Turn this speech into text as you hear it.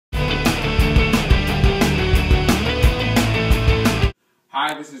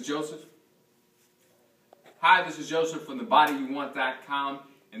Hi, this is Joseph. Hi, this is Joseph from thebodyyouwant.com,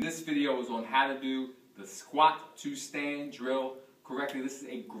 and this video is on how to do the squat to stand drill correctly. This is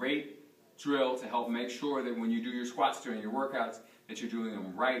a great drill to help make sure that when you do your squats during your workouts, that you're doing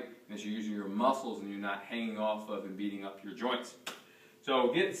them right, and that you're using your muscles and you're not hanging off of and beating up your joints.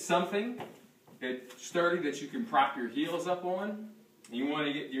 So get something that's sturdy that you can prop your heels up on. You want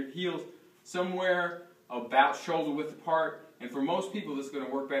to get your heels somewhere about shoulder width apart, and for most people this is going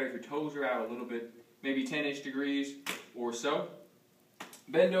to work better if your toes are out a little bit, maybe 10-ish degrees or so.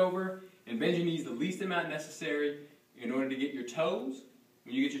 Bend over and bend your knees the least amount necessary in order to get your toes.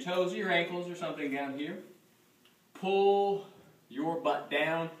 When you get your toes or your ankles or something down here, pull your butt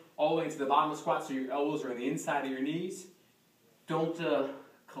down all the way into the bottom of the squat so your elbows are on the inside of your knees. Don't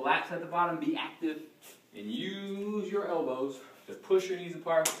collapse at the bottom. Be active and use your elbows to push your knees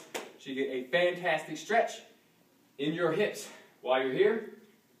apart so you get a fantastic stretch in your hips. While you're here,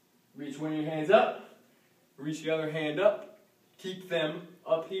 reach one of your hands up, reach the other hand up, keep them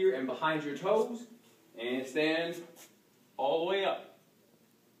up here and behind your toes, and stand all the way up.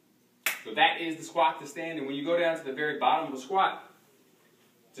 So that is the squat to stand, and when you go down to the very bottom of the squat,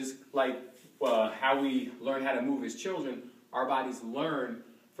 just like how we learn how to move as children, our bodies learn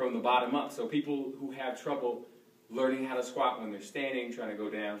from the bottom up. So people who have trouble learning how to squat when they're standing, trying to go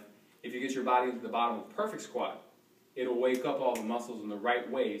down, if you get your body to the bottom of perfect squat, it'll wake up all the muscles in the right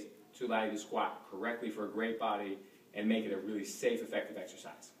ways to allow you to squat correctly for a great body and make it a really safe, effective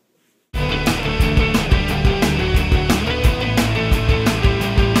exercise.